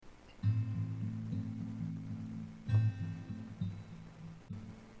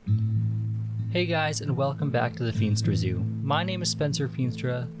Hey guys, and welcome back to the Feenstra Zoo. My name is Spencer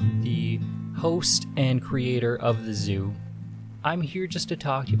Feenstra, the host and creator of the zoo. I'm here just to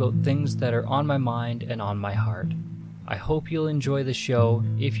talk to you about things that are on my mind and on my heart. I hope you'll enjoy the show.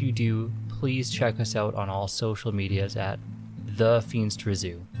 If you do, please check us out on all social medias at The Feenstra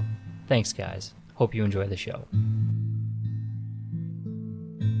Zoo. Thanks guys. Hope you enjoy the show.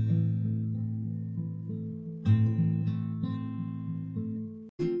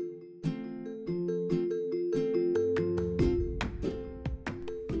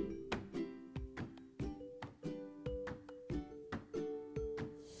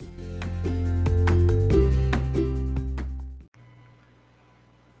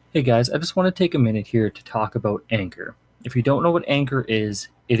 Hey guys, I just want to take a minute here to talk about Anchor. If you don't know what Anchor is,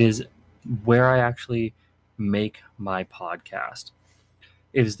 it is where I actually make my podcast.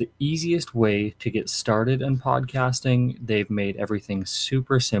 It is the easiest way to get started in podcasting. They've made everything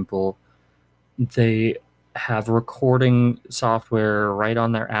super simple. They have recording software right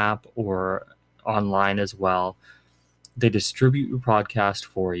on their app or online as well. They distribute your podcast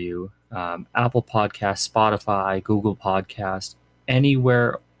for you. Apple Podcasts, Spotify, Google Podcasts,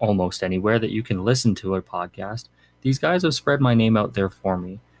 anywhere, almost anywhere that you can listen to a podcast. These guys have spread my name out there for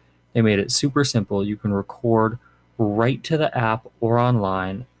me. They made it super simple. You can record right to the app or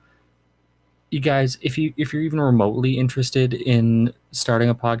online. You guys, if you're even remotely interested in starting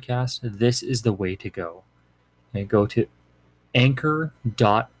a podcast, this is the way to go. Okay, go to anchor.fm.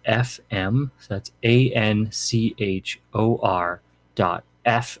 So that's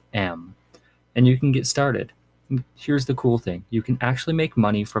ANCHOR.FM. And you can get started. And here's the cool thing. You can actually make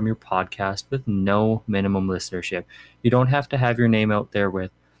money from your podcast with no minimum listenership. You don't have to have your name out there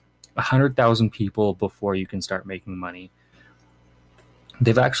with 100,000 people before you can start making money.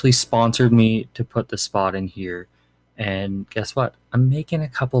 They've actually sponsored me to put the spot in here. And guess what? I'm making a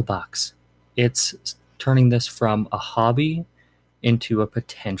couple bucks. It's turning this from a hobby into a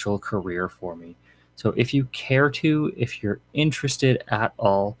potential career for me. So if you care to, if you're interested at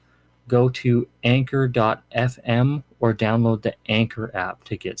all, go to anchor.fm or download the Anchor app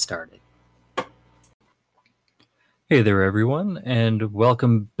to get started. Hey there, everyone, and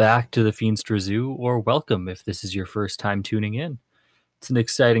welcome back to the Feenstra Zoo, or welcome if this is your first time tuning in. It's an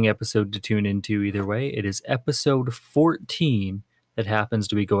exciting episode to tune into either way. It is episode 14 that happens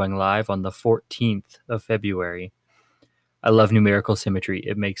to be going live on the 14th of February. I love numerical symmetry.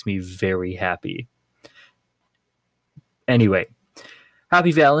 It makes me very happy. Anyway,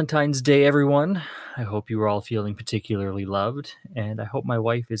 happy Valentine's Day, everyone. I hope you are all feeling particularly loved, and I hope my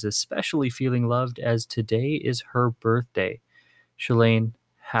wife is especially feeling loved as today is her birthday. Shalane,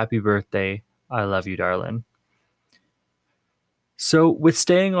 happy birthday. I love you, darling. So, with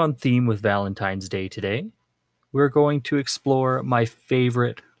staying on theme with Valentine's Day today, we're going to explore my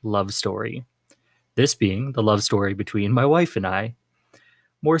favorite love story. This being the love story between my wife and I.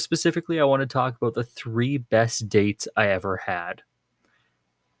 More specifically, I want to talk about the 3 best dates I ever had.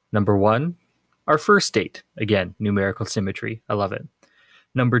 Number 1, our first date. Again, numerical symmetry. I love it.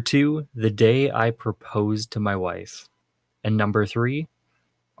 Number 2, the day I proposed to my wife. And number 3,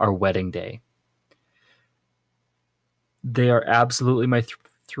 our wedding day. They are absolutely my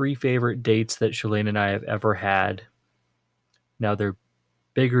 3 favorite dates that Shalane and I have ever had. Now, they're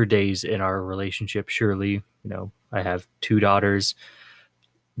bigger days in our relationship, surely. You know, I have 2 daughters.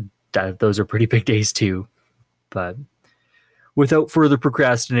 Those are pretty big days too. But without further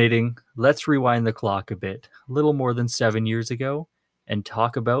procrastinating, let's rewind the clock a bit, a little more than 7 years ago, and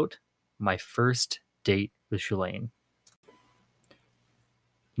talk about my first date with Shalane.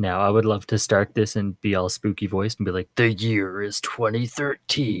 Now, I would love to start this and be all spooky voiced and be like, the year is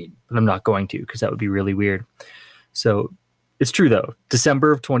 2013. But I'm not going to, because that would be really weird. So it's true, though.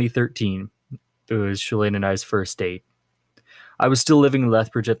 December of 2013, it was Shalane and I's first date. I was still living in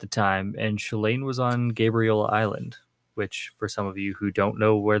Lethbridge at the time, and Shalane was on Gabriel Island, which, for some of you who don't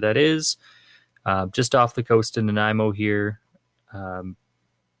know where that is, just off the coast in Nanaimo here.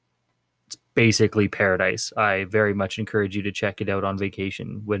 It's basically paradise. I very much encourage you to check it out on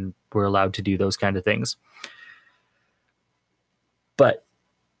vacation when we're allowed to do those kind of things. But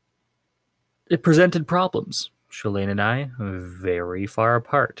it presented problems. Shalane and I are very far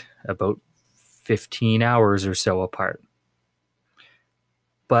apart, about 15 hours or so apart.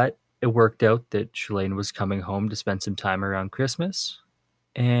 But it worked out that Shalane was coming home to spend some time around Christmas,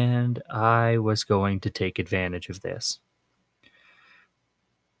 and I was going to take advantage of this.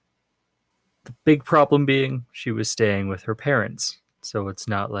 The big problem being she was staying with her parents, so it's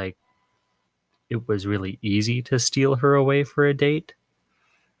not like it was really easy to steal her away for a date.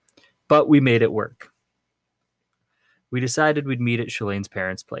 But we made it work. We decided we'd meet at Shalane's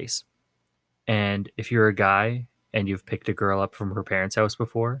parents' place. And if you're a guy and you've picked a girl up from her parents' house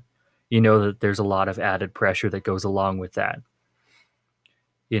before, you know that there's a lot of added pressure that goes along with that.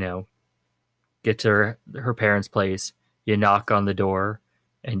 You know, get to her parents' place, you knock on the door,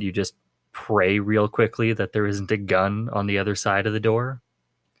 and you just pray real quickly that there isn't a gun on the other side of the door.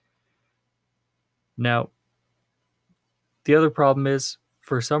 Now, the other problem is,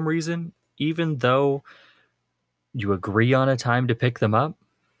 for some reason, even though you agree on a time to pick them up,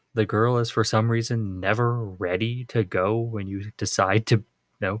 the girl is for some reason never ready to go when you decide to,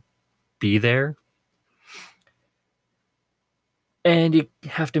 be there. And you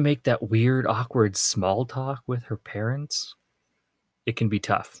have to make that weird, awkward small talk with her parents. It can be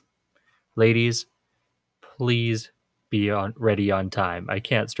tough. Ladies, please be ready on time. I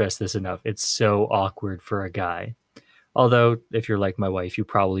can't stress this enough. It's so awkward for a guy. Although, if you're like my wife, you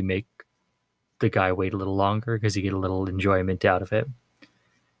probably make the guy wait a little longer because you get a little enjoyment out of it.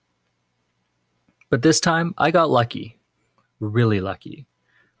 But this time, I got lucky. Really lucky.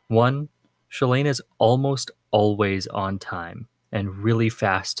 One, Shalane is almost always on time and really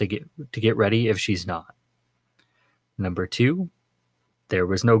fast to get ready if she's not. Number two, there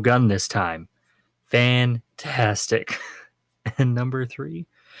was no gun this time. Fantastic. And number three,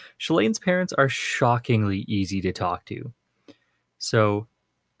 Shalane's parents are shockingly easy to talk to. So,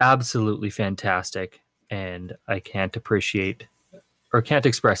 absolutely fantastic. And I can't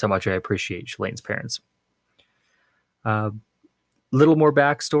express how much I appreciate Shalane's parents. Little more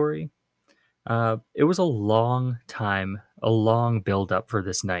backstory. It was a long time, a long build up for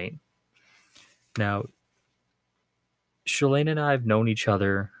this night. Now, Shalane and I have known each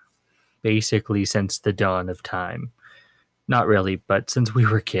other basically since the dawn of time. Not really, but since we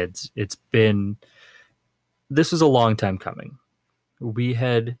were kids. This was a long time coming. We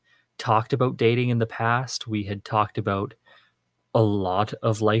had talked about dating in the past. We had talked about a lot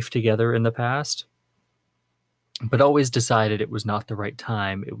of life together in the past, but always decided it was not the right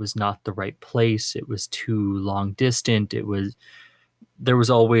time. It was not the right place. It was too long distant. There was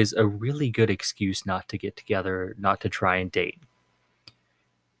always a really good excuse not to get together, not to try and date.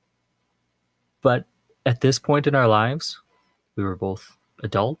 But at this point in our lives, we were both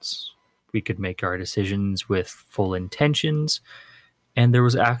adults. We could make our decisions with full intentions, and there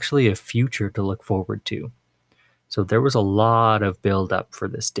was actually a future to look forward to. So there was a lot of build up for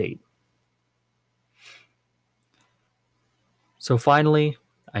this date. So finally,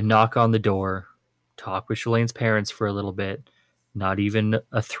 I knock on the door, talk with Shalane's parents for a little bit, not even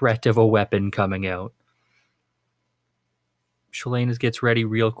a threat of a weapon coming out. Shalane gets ready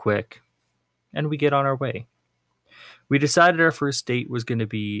real quick, and we get on our way. We decided our first date was going to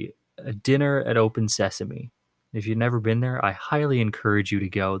be a dinner at Open Sesame. If you've never been there, I highly encourage you to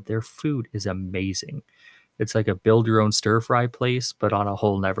go. Their food is amazing. It's like a build your own stir fry place, but on a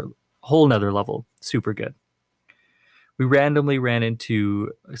whole nother level. Super good. We randomly ran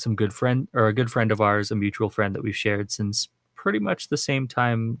into a good friend of ours, a mutual friend that we've shared since pretty much the same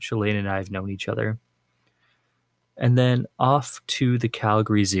time Shalane and I have known each other. And then off to the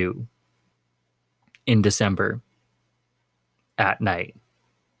Calgary Zoo in December at night.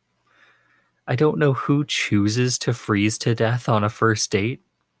 I don't know who chooses to freeze to death on a first date,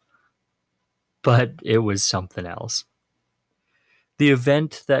 but it was something else. The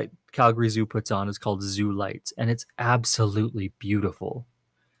event that Calgary Zoo puts on is called Zoo Lights, and it's absolutely beautiful.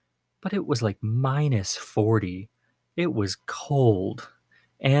 But it was like -40. It was cold.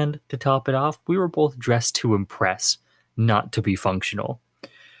 And to top it off, we were both dressed to impress, not to be functional.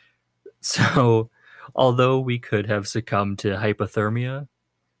 So, although we could have succumbed to hypothermia,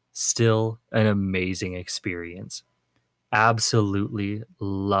 still an amazing experience. Absolutely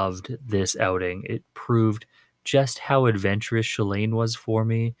loved this outing. It proved just how adventurous Shalane was for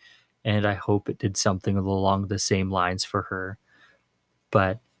me, and I hope it did something along the same lines for her.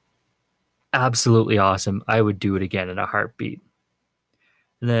 But absolutely awesome. I would do it again in a heartbeat.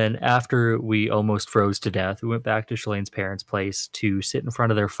 And then after we almost froze to death, we went back to Shalane's parents' place to sit in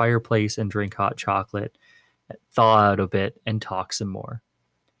front of their fireplace and drink hot chocolate, thaw out a bit, and talk some more.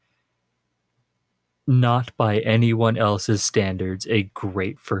 Not by anyone else's standards, a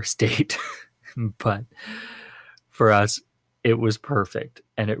great first date. But for us, it was perfect.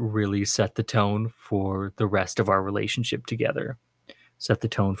 And it really set the tone for the rest of our relationship together. Set the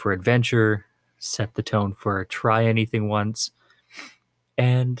tone for adventure, set the tone for try anything once,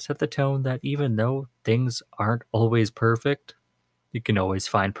 and set the tone that even though things aren't always perfect, you can always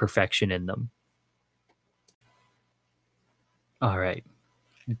find perfection in them. All right.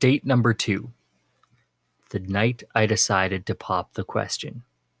 Date number 2. The night I decided to pop the question.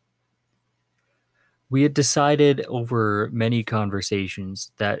 We had decided over many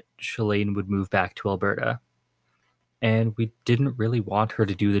conversations that Shalane would move back to Alberta, and we didn't really want her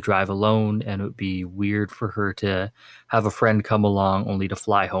to do the drive alone, and it would be weird for her to have a friend come along only to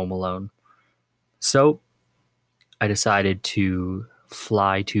fly home alone. So I decided to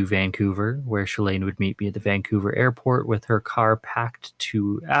fly to Vancouver, where Shalane would meet me at the Vancouver airport with her car packed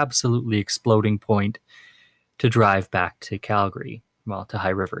to absolutely exploding point to drive back to Calgary, well, to High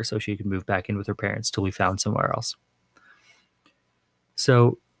River, so she could move back in with her parents till we found somewhere else.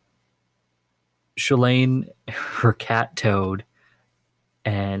 So Shalane, her cat Toad,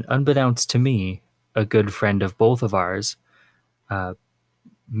 and unbeknownst to me, a good friend of both of ours,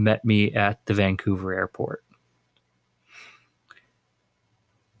 met me at the Vancouver airport.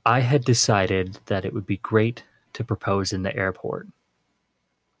 I had decided that it would be great to propose in the airport.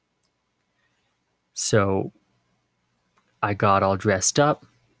 So I got all dressed up,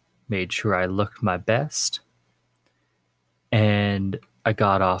 made sure I looked my best, and I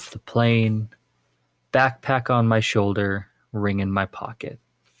got off the plane, backpack on my shoulder, ring in my pocket.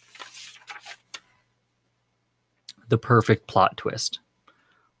 The perfect plot twist.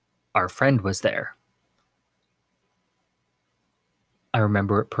 Our friend was there. I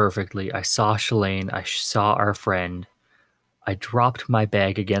remember it perfectly. I saw Shalane. I saw our friend. I dropped my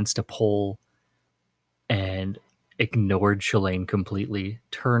bag against a pole and ignored Shalane completely,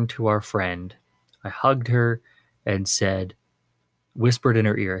 turned to our friend. I hugged her and said, whispered in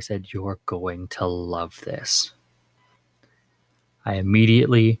her ear, I said, "You're going to love this." I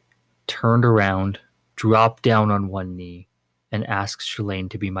immediately turned around, dropped down on one knee, and asked Shalane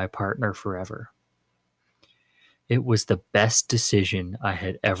to be my partner forever. It was the best decision I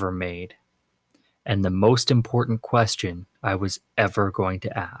had ever made, and the most important question I was ever going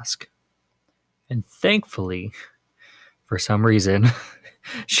to ask. And thankfully, for some reason,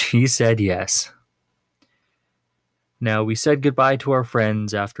 she said yes. Now, we said goodbye to our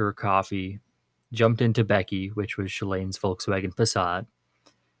friends after a coffee, jumped into Becky, which was Shalane's Volkswagen Passat,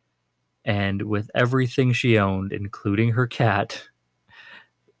 and with everything she owned, including her cat,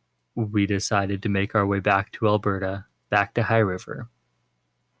 we decided to make our way back to Alberta, back to High River.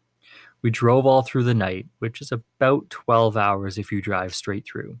 We drove all through the night, which is about 12 hours if you drive straight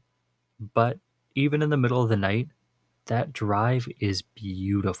through. But even in the middle of the night, that drive is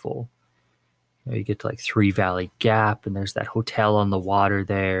beautiful. You get to like Three Valley Gap, and there's that hotel on the water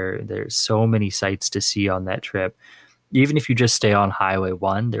there. There's so many sights to see on that trip. Even if you just stay on Highway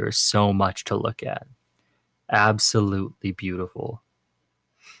 1, there is so much to look at. Absolutely beautiful.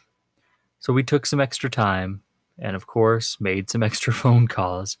 So we took some extra time and, of course, made some extra phone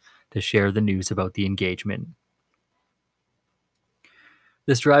calls to share the news about the engagement.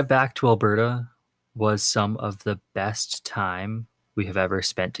 This drive back to Alberta was some of the best time we have ever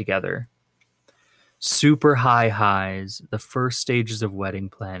spent together. Super high highs, the first stages of wedding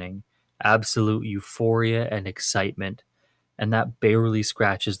planning, absolute euphoria and excitement, and that barely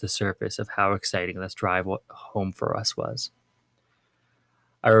scratches the surface of how exciting this drive home for us was.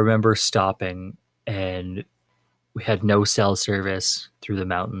 I remember stopping, and we had no cell service through the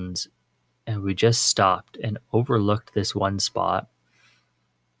mountains, and we just stopped and overlooked this one spot.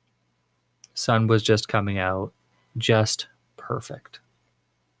 Sun was just coming out, just perfect.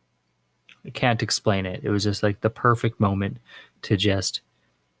 I can't explain it. It was just like the perfect moment to just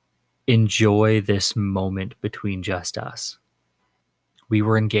enjoy this moment between just us. We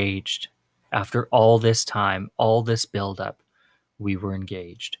were engaged. After all this time, all this buildup, we were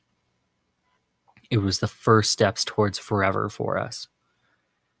engaged. It was the first steps towards forever for us.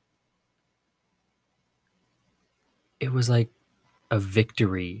 It was like a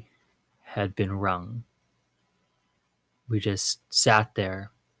victory had been wrung. We just sat there,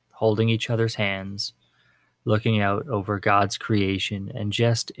 holding each other's hands, looking out over God's creation, and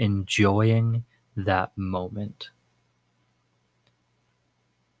just enjoying that moment.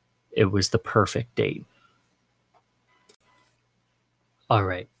 It was the perfect date. All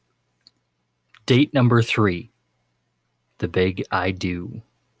right. Date number 3, the big I do.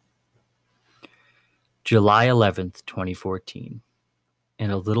 July 11th, 2014, in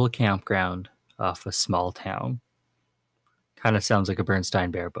a little campground off a small town. Kind of sounds like a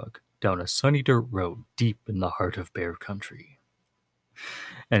Bernstein Bear book. Down a sunny dirt road deep in the heart of bear country.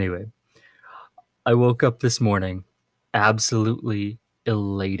 Anyway, I woke up this morning absolutely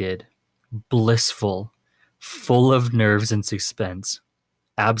elated, blissful, full of nerves and suspense,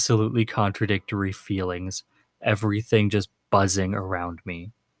 absolutely contradictory feelings, everything just buzzing around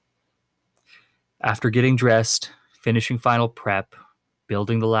me. After getting dressed, finishing final prep,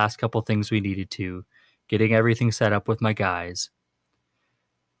 building the last couple things we needed to, getting everything set up with my guys,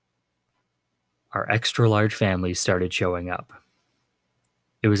 our extra large family started showing up.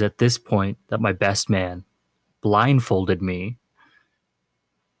 It was at this point that my best man blindfolded me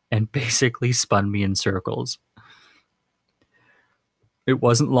and basically spun me in circles. It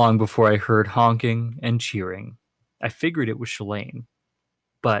wasn't long before I heard honking and cheering. I figured it was Shalane,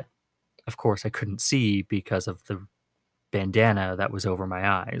 but of course I couldn't see because of the bandana that was over my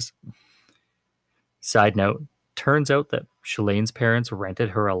eyes. Side note, turns out that Shalane's parents rented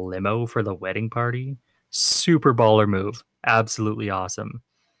her a limo for the wedding party. Super baller move. Absolutely awesome.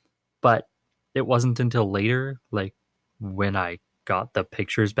 But it wasn't until later, like when I got the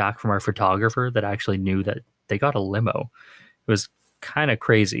pictures back from our photographer, that I actually knew that they got a limo. It was kind of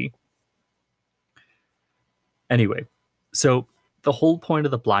crazy. Anyway, so the whole point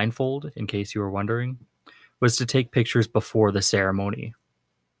of the blindfold, in case you were wondering, was to take pictures before the ceremony.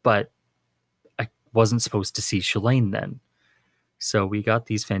 But I wasn't supposed to see Shalane then. So we got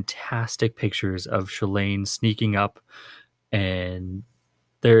these fantastic pictures of Shalane sneaking up, and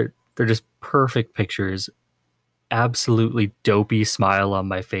they're just perfect pictures. Absolutely dopey smile on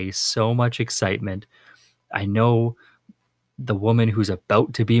my face, so much excitement. I know the woman who's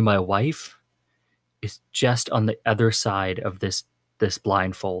about to be my wife is just on the other side of this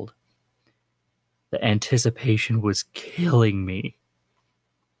blindfold. The anticipation was killing me.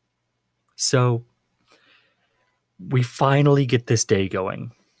 So we finally get this day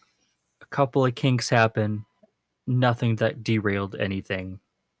going. A couple of kinks happen, nothing that derailed anything.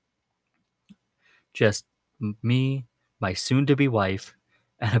 Just me, my soon-to-be wife,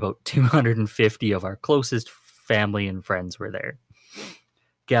 and about 250 of our closest family and friends were there.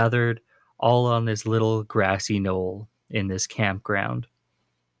 Gathered all on this little grassy knoll in this campground.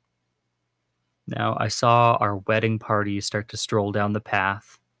 Now, I saw our wedding party start to stroll down the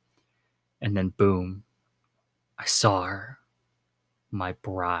path, and then boom, I saw her, my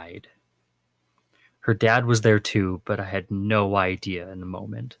bride. Her dad was there too, but I had no idea in the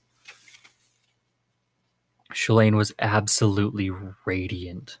moment. Shalane was absolutely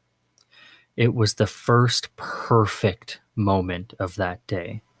radiant. It was the first perfect moment of that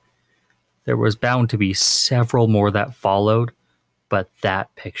day. There was bound to be several more that followed, but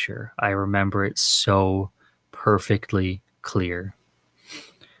that picture, I remember it so perfectly clear.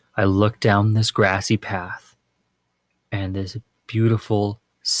 I looked down this grassy path, and this beautiful,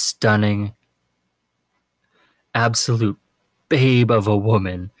 stunning, absolute babe of a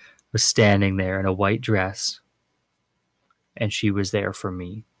woman was standing there in a white dress, and she was there for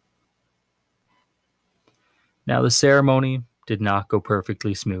me. Now, the ceremony did not go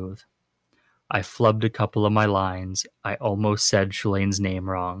perfectly smooth. I flubbed a couple of my lines. I almost said Shalane's name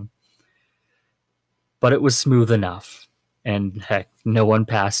wrong. But it was smooth enough, and heck, no one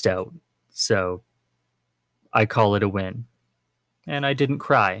passed out, so I call it a win. And I didn't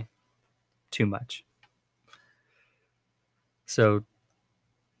cry too much. So,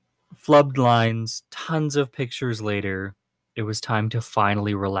 flubbed lines, tons of pictures later, it was time to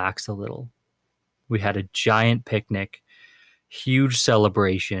finally relax a little. We had a giant picnic, huge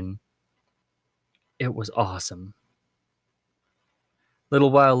celebration. It was awesome. A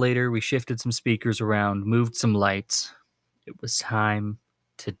little while later, we shifted some speakers around, moved some lights. It was time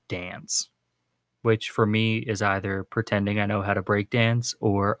to dance, which for me is either pretending I know how to break dance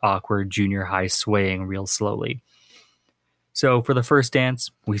or awkward junior high swaying real slowly. So for the first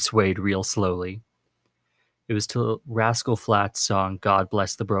dance, we swayed real slowly. It was to Rascal Flatts' song, God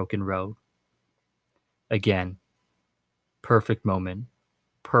Bless the Broken Road. Again, perfect moment,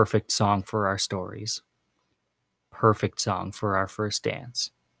 perfect song for our stories, perfect song for our first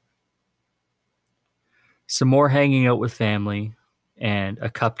dance. Some more hanging out with family, and a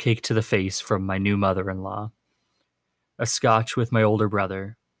cupcake to the face from my new mother-in-law, a scotch with my older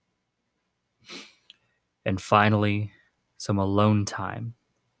brother, and finally, some alone time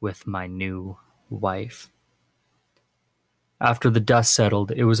with my new wife. After the dust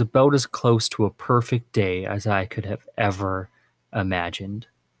settled, it was about as close to a perfect day as I could have ever imagined.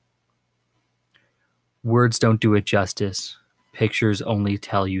 Words don't do it justice. Pictures only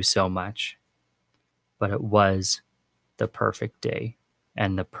tell you so much. But it was the perfect day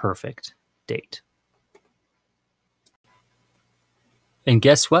and the perfect date. And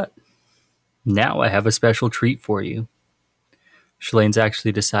guess what? Now I have a special treat for you. Shalane's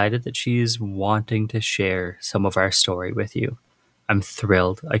actually decided that she's wanting to share some of our story with you. I'm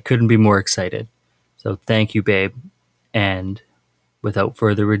thrilled. I couldn't be more excited. So thank you, babe. And without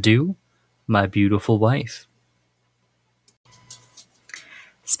further ado, my beautiful wife.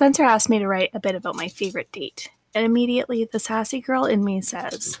 Spencer asked me to write a bit about my favorite date, and immediately the sassy girl in me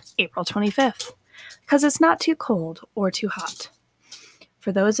says, April 25th, because it's not too cold or too hot.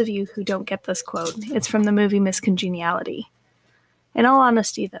 For those of you who don't get this quote, it's from the movie Miss Congeniality. In all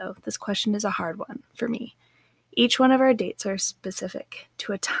honesty, though, this question is a hard one for me. Each one of our dates are specific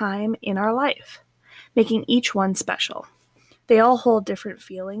to a time in our life, making each one special. They all hold different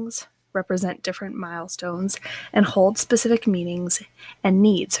feelings, represent different milestones, and hold specific meanings and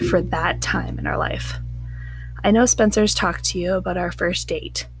needs for that time in our life. I know Spencer's talked to you about our first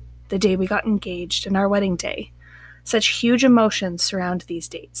date, the day we got engaged, and our wedding day. Such huge emotions surround these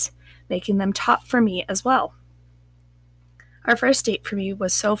dates, making them top for me as well. Our first date for me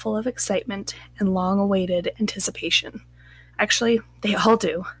was so full of excitement and long-awaited anticipation. Actually, they all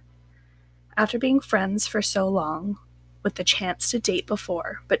do. After being friends for so long, with the chance to date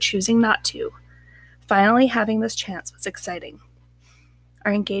before, but choosing not to, finally having this chance was exciting.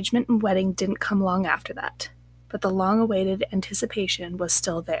 Our engagement and wedding didn't come long after that, but the long-awaited anticipation was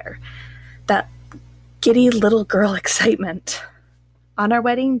still there. That giddy little girl excitement. On our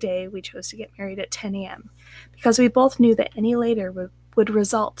wedding day, we chose to get married at 10 a.m. because we both knew that any later would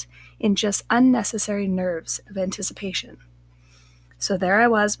result in just unnecessary nerves of anticipation. So there I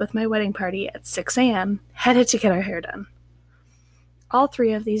was with my wedding party at 6 a.m., headed to get our hair done. All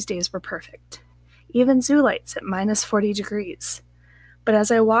 3 of these days were perfect, even zoo lights at minus 40 degrees. But as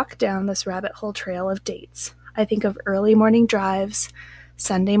I walk down this rabbit hole trail of dates, I think of early morning drives,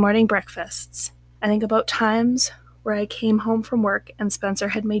 Sunday morning breakfasts. I think about times where I came home from work and Spencer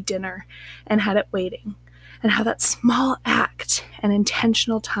had made dinner and had it waiting, and how that small act and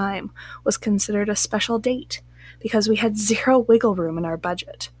intentional time was considered a special date because we had zero wiggle room in our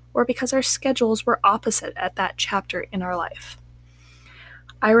budget, or because our schedules were opposite at that chapter in our life.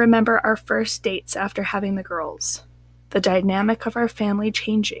 I remember our first dates after having the girls, the dynamic of our family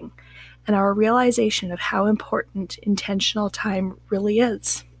changing, and our realization of how important intentional time really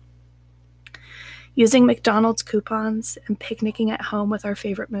is. Using McDonald's coupons and picnicking at home with our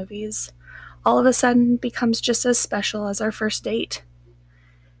favorite movies all of a sudden becomes just as special as our first date.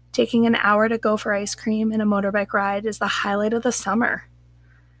 Taking an hour to go for ice cream and a motorbike ride is the highlight of the summer.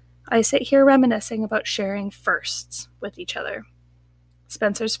 I sit here reminiscing about sharing firsts with each other.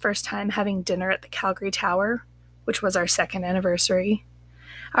 Spencer's first time having dinner at the Calgary Tower, which was our second anniversary.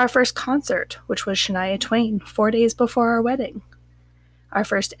 Our first concert, which was Shania Twain 4 days before our wedding. Our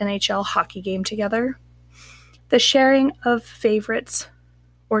first NHL hockey game together. The sharing of favorites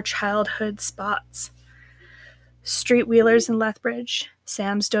or childhood spots. Street Wheelers in Lethbridge,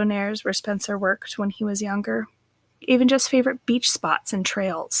 Sam's Donaires where Spencer worked when he was younger. Even just favorite beach spots and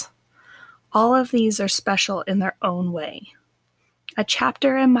trails. All of these are special in their own way. A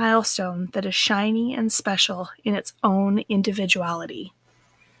chapter and milestone that is shiny and special in its own individuality.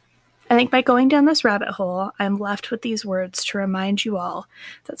 I think by going down this rabbit hole, I'm left with these words to remind you all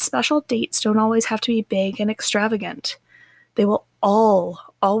that special dates don't always have to be big and extravagant. They will all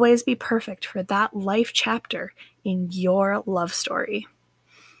always be perfect for that life chapter in your love story.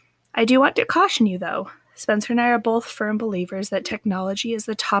 I do want to caution you, though. Spencer and I are both firm believers that technology is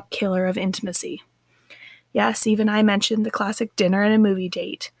the top killer of intimacy. Yes, even I mentioned the classic dinner and a movie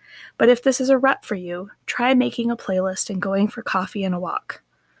date. But if this is a rut for you, try making a playlist and going for coffee and a walk.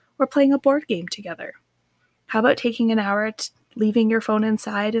 Or playing a board game together. How about taking an hour, leaving your phone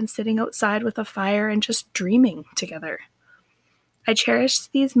inside and sitting outside with a fire and just dreaming together? I cherish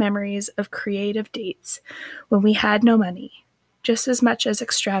these memories of creative dates when we had no money, just as much as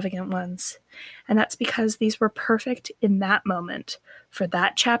extravagant ones. And that's because these were perfect in that moment for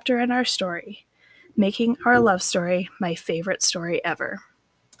that chapter in our story, making our love story my favorite story ever.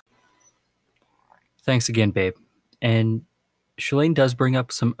 Thanks again, babe. And Shalane does bring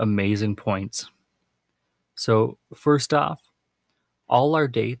up some amazing points. So, first off, all our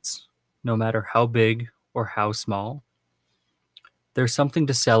dates, no matter how big or how small, there's something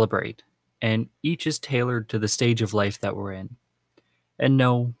to celebrate, and each is tailored to the stage of life that we're in. And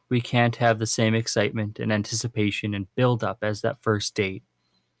no, we can't have the same excitement and anticipation and build up as that first date,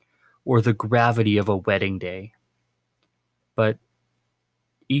 or the gravity of a wedding day. But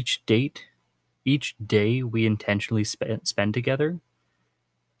each date, each day we intentionally spend together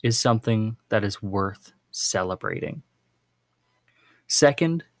is something that is worth celebrating.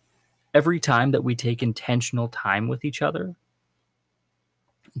 Second, every time that we take intentional time with each other,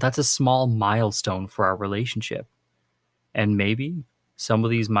 that's a small milestone for our relationship. And maybe some of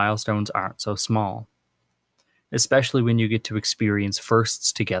these milestones aren't so small, especially when you get to experience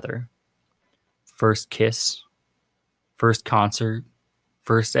firsts together. First kiss, first concert,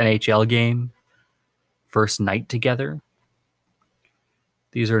 first NHL game, first night together.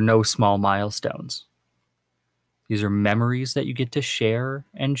 These are no small milestones. These are memories that you get to share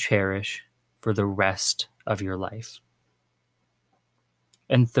and cherish for the rest of your life.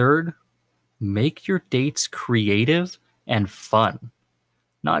 And third, make your dates creative and fun,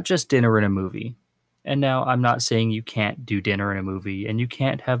 not just dinner and a movie. And now I'm not saying you can't do dinner and a movie and you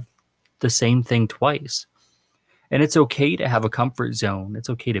can't have the same thing twice. And it's okay to have a comfort zone. It's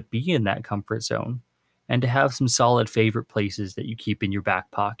okay to be in that comfort zone and to have some solid favorite places that you keep in your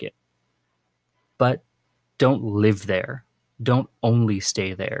back pocket. But don't live there. Don't only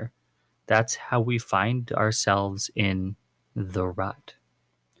stay there. That's how we find ourselves in the rut.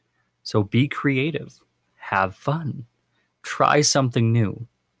 So be creative, have fun, try something new.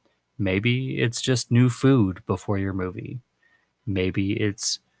 Maybe it's just new food before your movie. Maybe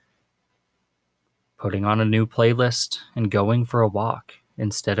it's putting on a new playlist and going for a walk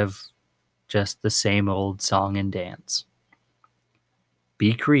instead of just the same old song and dance.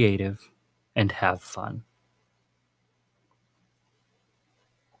 Be creative and have fun.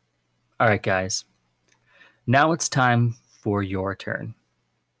 All right, guys. Now it's time for your turn.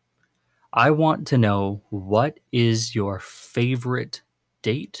 I want to know, what is your favorite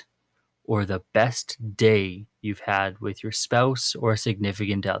date or the best day you've had with your spouse or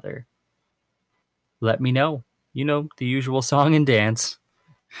significant other? Let me know. You know, the usual song and dance.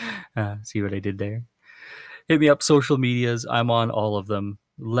 See what I did there? Hit me up social medias. I'm on all of them.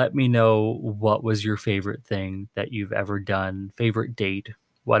 Let me know what was your favorite thing that you've ever done, favorite date,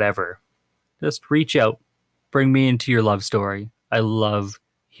 whatever. Just reach out. Bring me into your love story. I love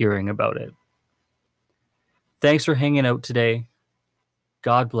hearing about it. Thanks for hanging out today.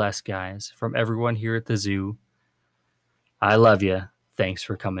 God bless, guys, from everyone here at the zoo. I love you. Thanks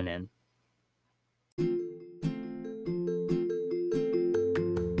for coming in.